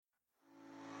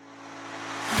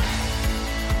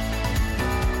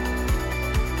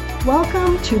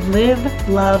Welcome to Live,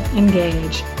 Love,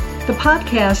 Engage, the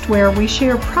podcast where we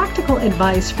share practical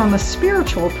advice from a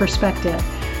spiritual perspective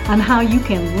on how you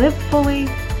can live fully,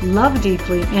 love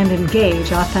deeply, and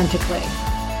engage authentically.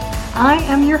 I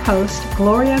am your host,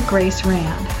 Gloria Grace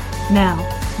Rand. Now,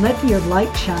 let your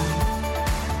light shine.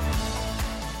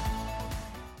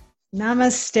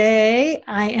 Namaste.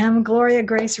 I am Gloria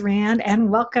Grace Rand, and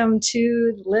welcome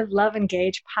to Live, Love,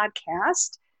 Engage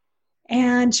podcast.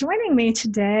 And joining me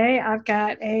today, I've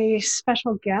got a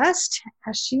special guest.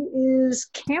 She is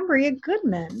Cambrea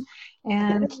Goodman.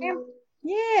 And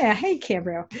hey,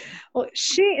 Cambrea. Well,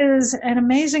 she is an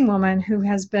amazing woman who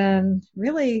has been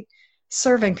really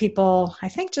serving people, I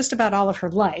think, just about all of her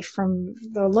life from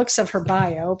the looks of her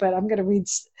bio. But I'm going to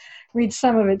read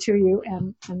some of it to you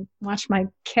and watch my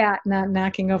cat not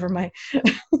knocking over my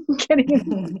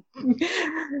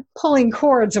pulling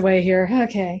cords away here.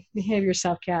 Okay, behave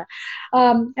yourself, cat.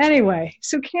 Anyway,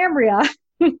 so Cambrea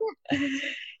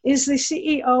is the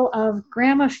CEO of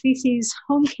Grandma Fifi's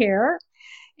Home Care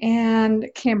and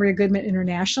Cambrea Goodman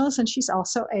Internationals, and she's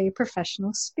also a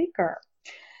professional speaker.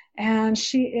 And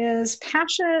she is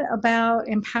passionate about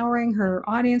empowering her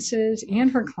audiences and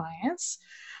her clients.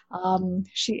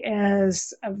 She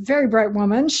is a very bright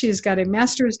woman. She's got a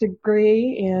master's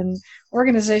degree in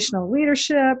organizational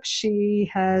leadership.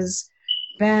 She has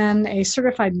been a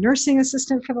certified nursing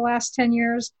assistant for the last 10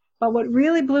 years. But what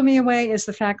really blew me away is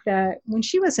the fact that when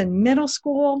she was in middle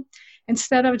school,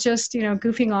 instead of just,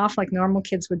 goofing off like normal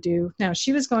kids would do, no,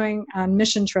 she was going on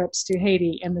mission trips to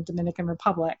Haiti and the Dominican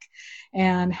Republic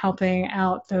and helping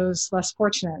out those less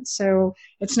fortunate. So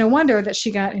it's no wonder that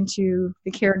she got into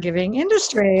the caregiving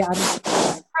industry. I'm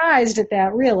surprised at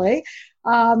that, really.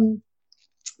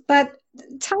 But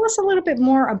tell us a little bit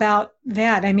more about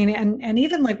that. I mean, and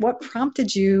even like what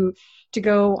prompted you to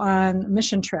go on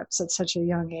mission trips at such a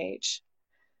young age?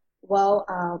 Well,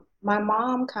 my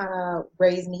mom kind of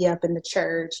raised me up in the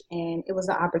church, and it was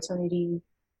an opportunity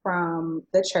from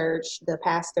the church. The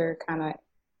pastor kind of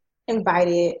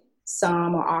invited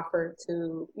some or offered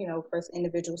to, for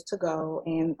individuals to go,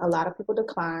 and a lot of people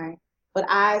declined. But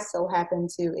I so happened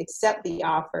to accept the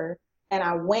offer, and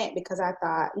I went because I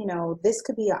thought, this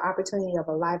could be an opportunity of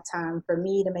a lifetime for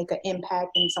me to make an impact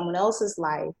in someone else's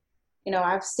life.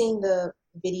 I've seen the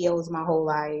videos my whole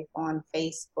life on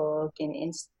Facebook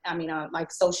and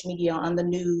like social media, on the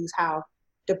news, how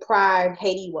deprived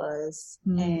Haiti was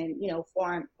and,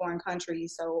 foreign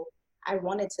countries. So I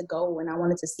wanted to go and I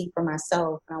wanted to see for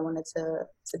myself, and I wanted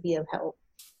to be of help.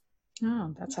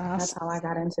 Oh, that's awesome. That's how I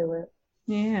got into it.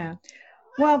 Yeah.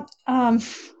 Well,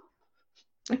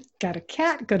 got a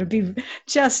cat going to be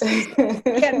just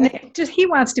he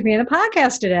wants to be in a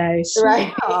podcast today. So.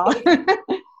 Right.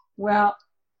 Well,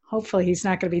 hopefully he's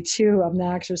not going to be too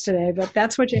obnoxious today, but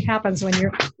that's what happens when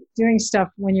you're doing stuff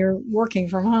when you're working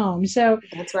from home. So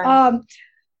that's right.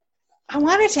 I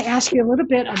wanted to ask you a little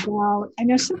bit about, I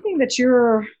know something that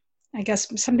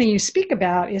something you speak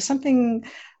about is something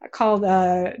called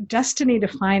destiny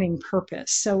defining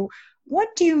purpose. So what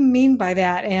do you mean by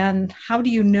that, and how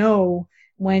do you know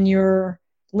when you're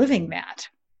living that?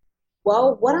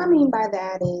 Well, what I mean by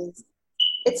that is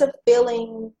it's a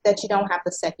feeling that you don't have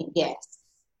to second guess.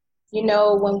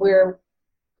 When we're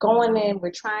going in,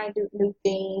 we're trying to do new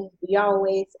things, we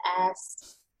always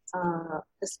ask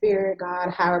the spirit, God,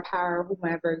 higher power,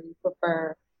 whomever you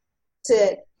prefer,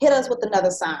 to hit us with another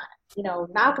sign.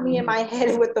 Knock me in my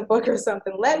head with the book or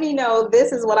something. Let me know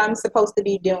this is what I'm supposed to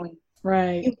be doing.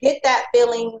 Right. You get that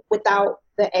feeling without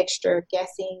the extra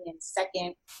guessing and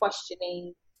second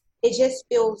questioning. It just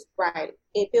feels right.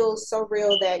 It feels so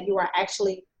real that you are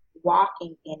actually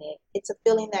walking in it. It's a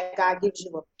feeling that God gives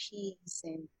you a peace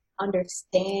and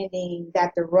understanding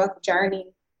that the rough journey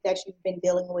that you've been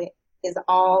dealing with is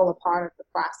all a part of the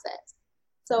process.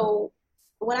 So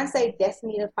when I say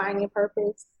destiny defining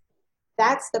purpose,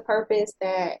 that's the purpose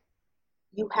that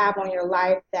you have on your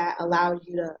life that allows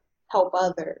you to help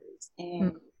others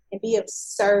and be of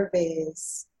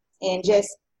service and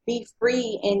just be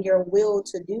free in your will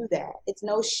to do that. It's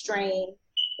no strain.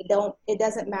 It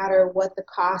doesn't matter what the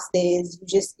cost is.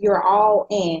 You're all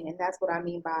in. And that's what I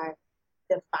mean by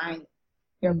defining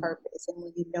your purpose. And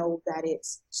when you know that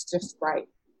it's just right.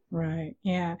 Right.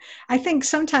 Yeah. I think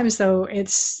sometimes though,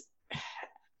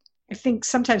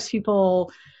 sometimes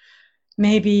people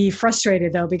may be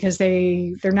frustrated though, because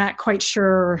they're not quite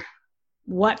sure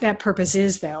what that purpose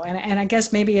is though. And I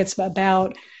guess maybe it's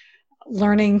about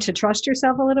learning to trust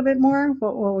yourself a little bit more.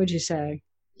 What would you say?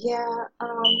 Yeah,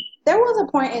 there was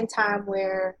a point in time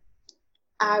where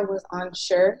I was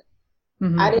unsure.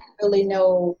 I didn't really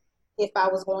know if I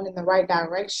was going in the right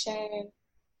direction.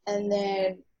 And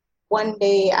then one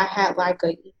day I had like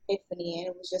a epiphany, and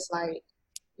it was just like,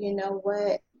 you know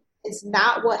what? It's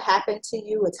not what happened to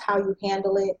you, it's how you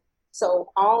handle it. So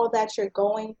all that you're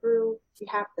going through, you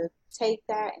have to take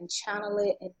that and channel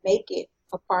it and make it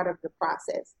a part of the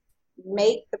process.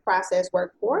 Make the process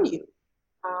work for you.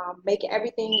 Make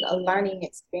everything a learning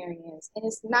experience. And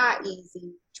it's not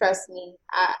easy, trust me.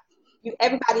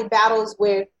 Everybody battles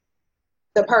with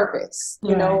the purpose,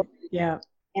 you know, Right. Yeah.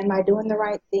 am I doing the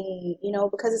right thing? You know,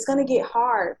 because it's going to get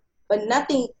hard, but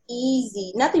nothing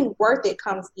easy, nothing worth it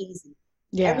comes easy.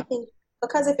 Yeah. Everything,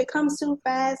 because if it comes too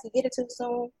fast, you get it too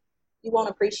soon, you won't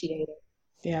appreciate it.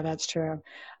 Yeah, that's true.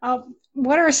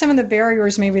 What are some of the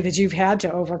barriers maybe that you've had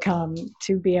to overcome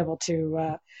to be able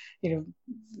to,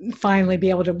 finally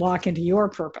be able to walk into your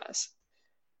purpose?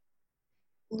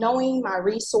 Knowing my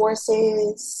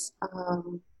resources,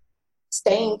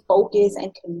 staying focused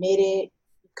and committed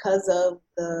because of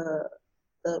the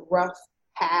rough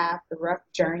path, the rough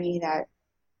journey, that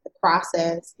the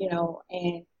process, you know,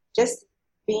 and just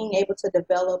being able to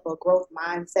develop a growth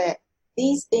mindset.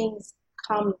 These things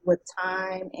come with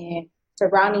time, and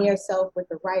surrounding yourself with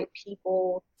the right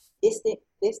people,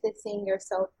 distancing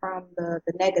yourself from the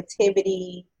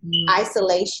negativity,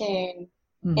 isolation,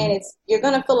 and Mm-hmm. you're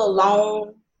gonna feel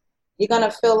alone. You're gonna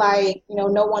feel like, you know,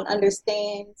 no one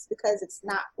understands, because it's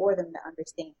not for them to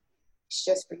understand. It's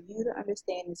just for you to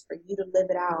understand. It's for you to live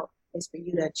it out. It's for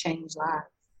you to change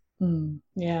lives.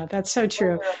 Yeah, that's so Those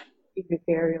true. are the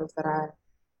barriers that I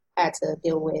had to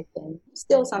deal with, and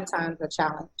still sometimes a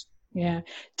challenge. Yeah.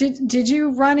 Did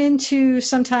you run into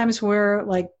sometimes where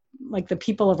like the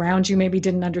people around you maybe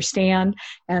didn't understand,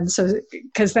 and so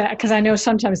because I know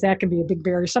sometimes that can be a big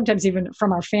barrier, sometimes even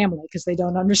from our family because they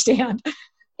don't understand.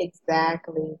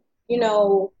 Exactly. You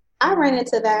know, I ran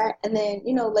into that, and then,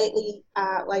 you know, lately,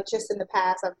 like just in the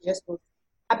past,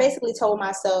 I basically told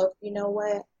myself, you know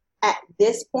what? At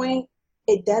this point,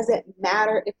 it doesn't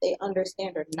matter if they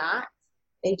understand or not.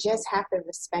 They just have to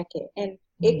respect it. And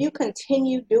if Mm. you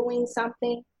continue doing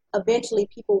something, eventually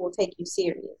people will take you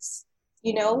serious.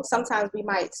 You know, sometimes we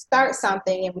might start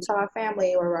something and we tell our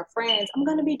family or our friends, I'm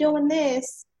going to be doing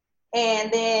this.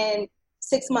 And then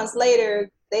 6 months later,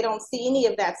 they don't see any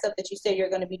of that stuff that you said you're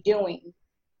going to be doing.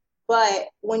 But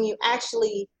when you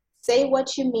actually say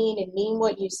what you mean and mean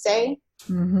what you say,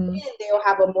 Hmm. then they'll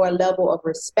have a more level of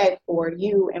respect for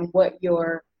you and what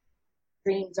your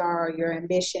dreams are, your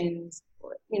ambitions.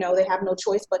 You know, they have no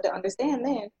choice but to understand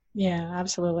then. Yeah,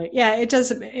 absolutely. Yeah, it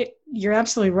does. You're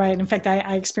absolutely right. In fact,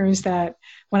 I experienced that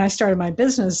when I started my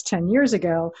business 10 years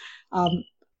ago. Um,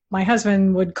 my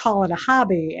husband would call it a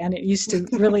hobby, and it used to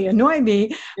really annoy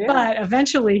me. Yeah. But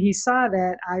eventually he saw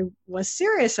that I was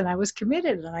serious and I was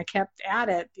committed and I kept at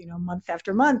it, month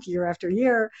after month, year after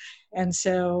year. And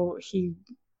so he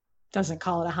doesn't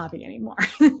call it a hobby anymore.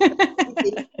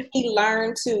 He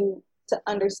learned to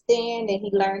understand, and he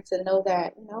learned to know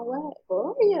that, you know what,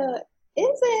 Gloria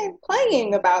isn't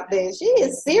playing about this. She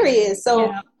is serious. So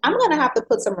Yeah. I'm gonna have to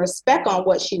put some respect on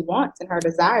what she wants and her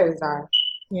desires are.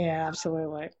 Yeah,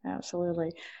 absolutely.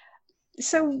 Absolutely.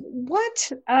 So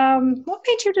what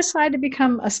made you decide to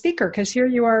become a speaker? Because here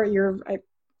you are, you're a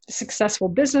successful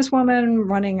businesswoman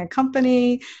running a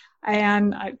company,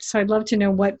 and so I'd love to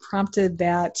know what prompted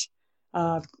that.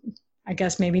 Uh, I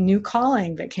guess maybe new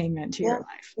calling that came into your Yeah,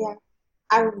 life. yeah.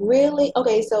 I really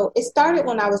okay, so it started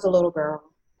when I was a little girl.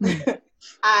 Mm.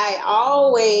 I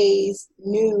always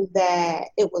knew that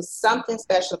it was something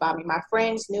special about me. My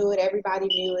friends knew it, everybody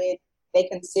knew it. They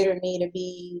considered me to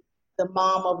be the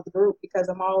mom of the group because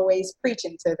I'm always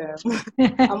preaching to them.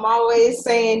 I'm always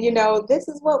saying, you know, this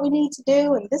is what we need to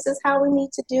do and this is how we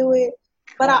need to do it.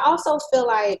 But I Cool. also feel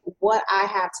like what I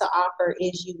have to offer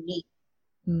is unique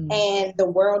Mm. and the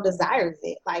world desires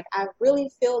it. Like, I really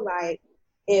feel like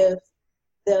if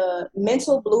the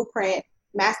mental blueprint,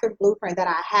 master blueprint that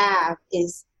I have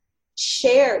is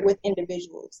shared with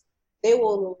individuals, they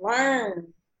will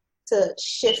learn to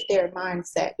shift their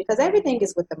mindset because everything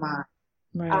is with the mind.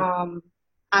 Right. Um,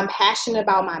 I'm passionate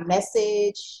about my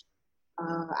message.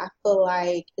 I feel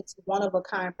like it's one of a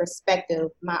kind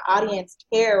perspective. My audience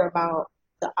care about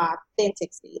the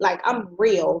authenticity. Like, I'm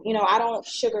real. You know, I don't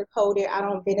sugarcoat it. I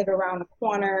don't bend it around the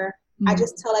corner. I Mm.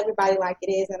 just tell everybody like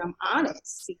it is, and I'm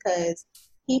honest because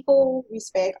people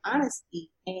respect honesty.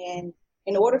 And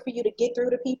in order for you to get through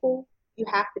to people, you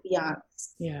have to be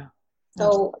honest. Yeah.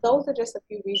 So those are just a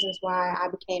few reasons why I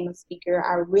became a speaker.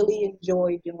 I really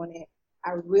enjoy doing it.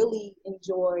 I really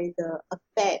enjoy the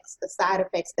effects, the side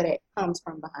effects that it comes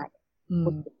from behind it,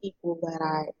 with Mm. the people that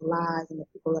I live and the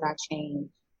people that I change.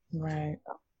 Right.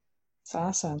 So, It's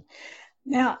awesome.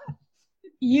 Now,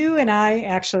 you and I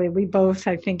actually, we both,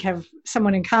 I think, have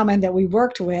someone in common that we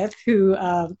worked with who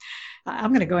I'm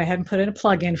going to go ahead and put in a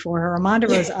plug in for her, Amanda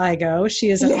Rose Igo. She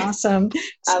is an awesome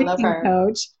I love speaking her.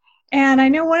 coach. And I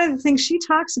know one of the things she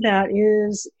talks about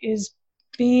is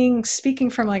speaking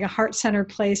from like a heart-centered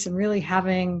place and really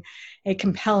having a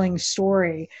compelling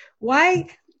story. Why,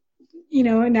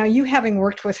 now you having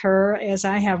worked with her as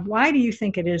I have, why do you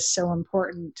think it is so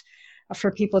important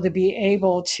for people to be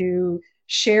able to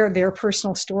share their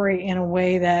personal story in a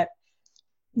way that,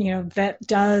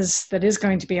 that is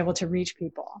going to be able to reach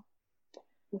people?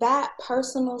 That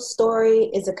personal story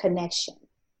is a connection.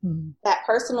 Mm-hmm. That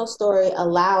personal story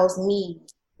allows me,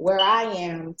 where I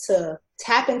am, to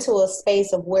tap into a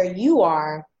space of where you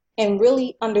are and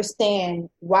really understand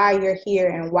why you're here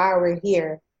and why we're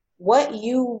here. What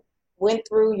you went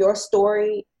through, your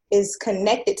story, is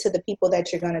connected to the people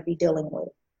that you're going to be dealing with.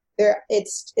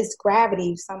 It's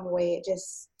gravity some way. It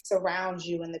just surrounds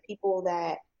you, and the people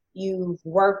that you've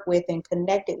worked with and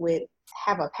connected with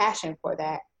have a passion for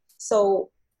that.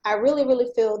 So I really, really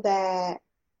feel that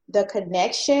the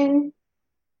connection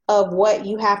of what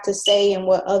you have to say and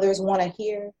what others want to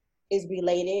hear is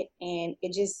related, and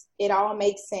it all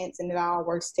makes sense and it all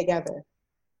works together.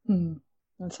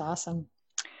 That's awesome.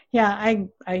 Yeah,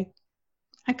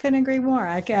 I couldn't agree more.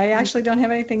 I actually don't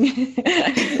have anything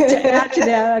to add to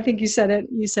that. I think you said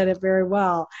it very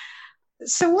well.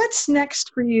 So what's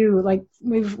next for you? Like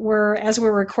as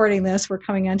we're recording this, we're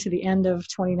coming on to the end of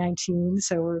 2019.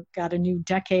 So we've got a new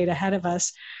decade ahead of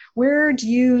us. Where do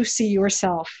you see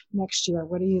yourself next year?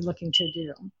 What are you looking to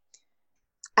do?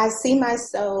 I see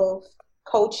myself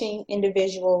coaching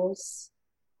individuals.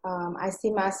 I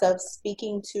see myself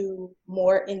speaking to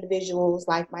more individuals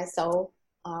like myself,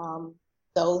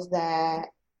 those that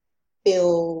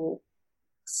feel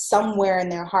somewhere in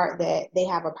their heart that they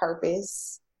have a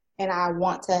purpose. And I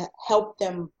want to help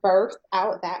them birth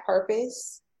out that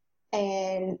purpose.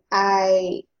 And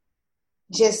my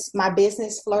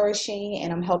business flourishing,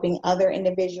 and I'm helping other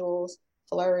individuals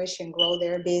flourish and grow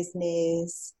their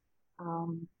business.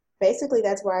 Basically,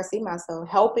 that's where I see myself,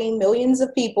 helping millions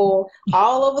of people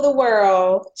all over the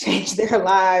world change their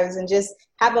lives and just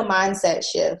have a mindset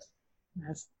shift.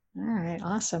 Yes. All right.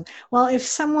 Awesome. Well, if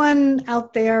someone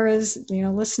out there is,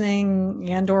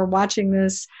 listening and or watching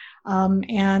this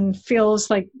and feels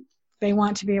like they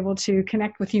want to be able to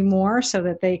connect with you more so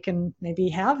that they can maybe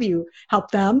have you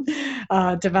help them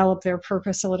develop their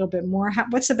purpose a little bit more,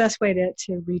 what's the best way to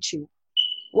reach you?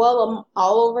 Well, I'm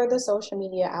all over the social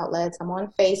media outlets. I'm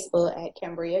on Facebook at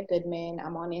Cambrea Goodman.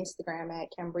 I'm on Instagram at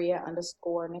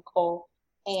Cambrea_Nicole.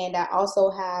 And I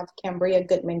also have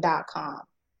CambreaGoodman.com.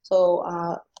 So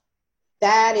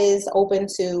that is open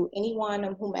to anyone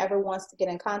and whomever wants to get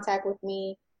in contact with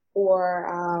me,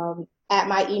 or at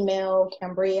my email,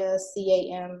 Cambrea,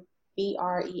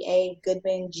 CAMBREA,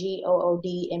 Goodman,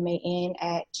 GOODMAN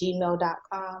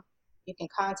 @gmail.com. You can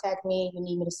contact me. You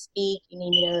need me to speak. You need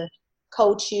me to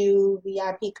coach you,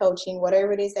 VIP coaching,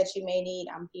 whatever it is that you may need,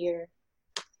 I'm here.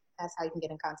 That's how you can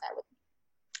get in contact with me.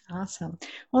 Awesome.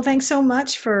 Well, thanks so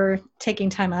much for taking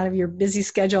time out of your busy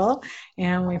schedule,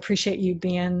 and we appreciate you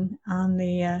being on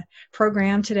the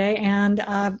program today. And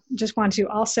just want to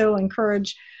also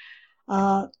encourage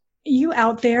you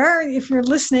out there, if you're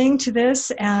listening to this,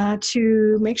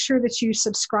 to make sure that you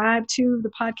subscribe to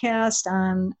the podcast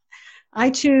on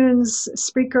iTunes,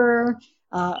 Spreaker,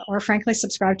 or frankly,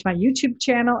 subscribe to my YouTube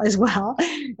channel as well.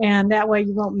 And that way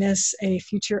you won't miss a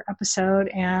future episode.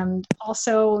 And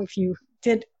also, if you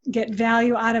did get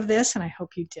value out of this, and I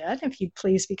hope you did, if you'd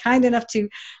please be kind enough to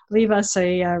leave us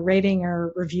a rating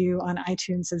or review on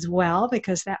iTunes as well,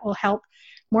 because that will help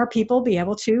more people be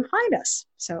able to find us.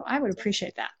 So I would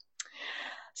appreciate that.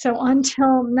 So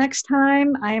until next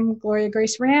time, I am Gloria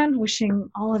Grace Rand, wishing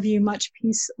all of you much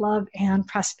peace, love, and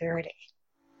prosperity.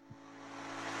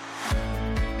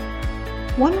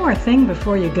 One more thing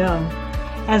before you go.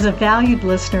 As a valued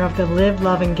listener of the Live,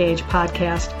 Love, Engage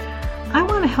podcast, I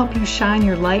want to help you shine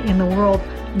your light in the world,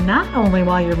 not only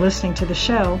while you're listening to the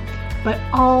show, but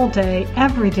all day,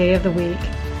 every day of the week.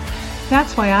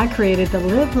 That's why I created the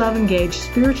Live, Love, Engage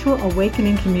Spiritual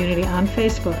Awakening Community on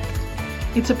Facebook.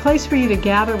 It's a place for you to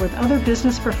gather with other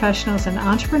business professionals and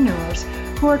entrepreneurs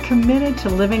who are committed to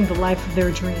living the life of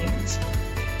their dreams.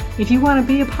 If you want to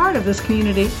be a part of this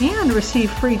community and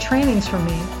receive free trainings from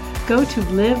me, go to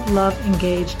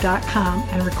liveloveengage.com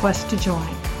and request to join.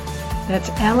 That's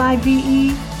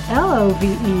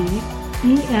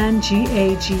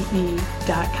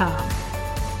LIVELOVEENGAGE.com.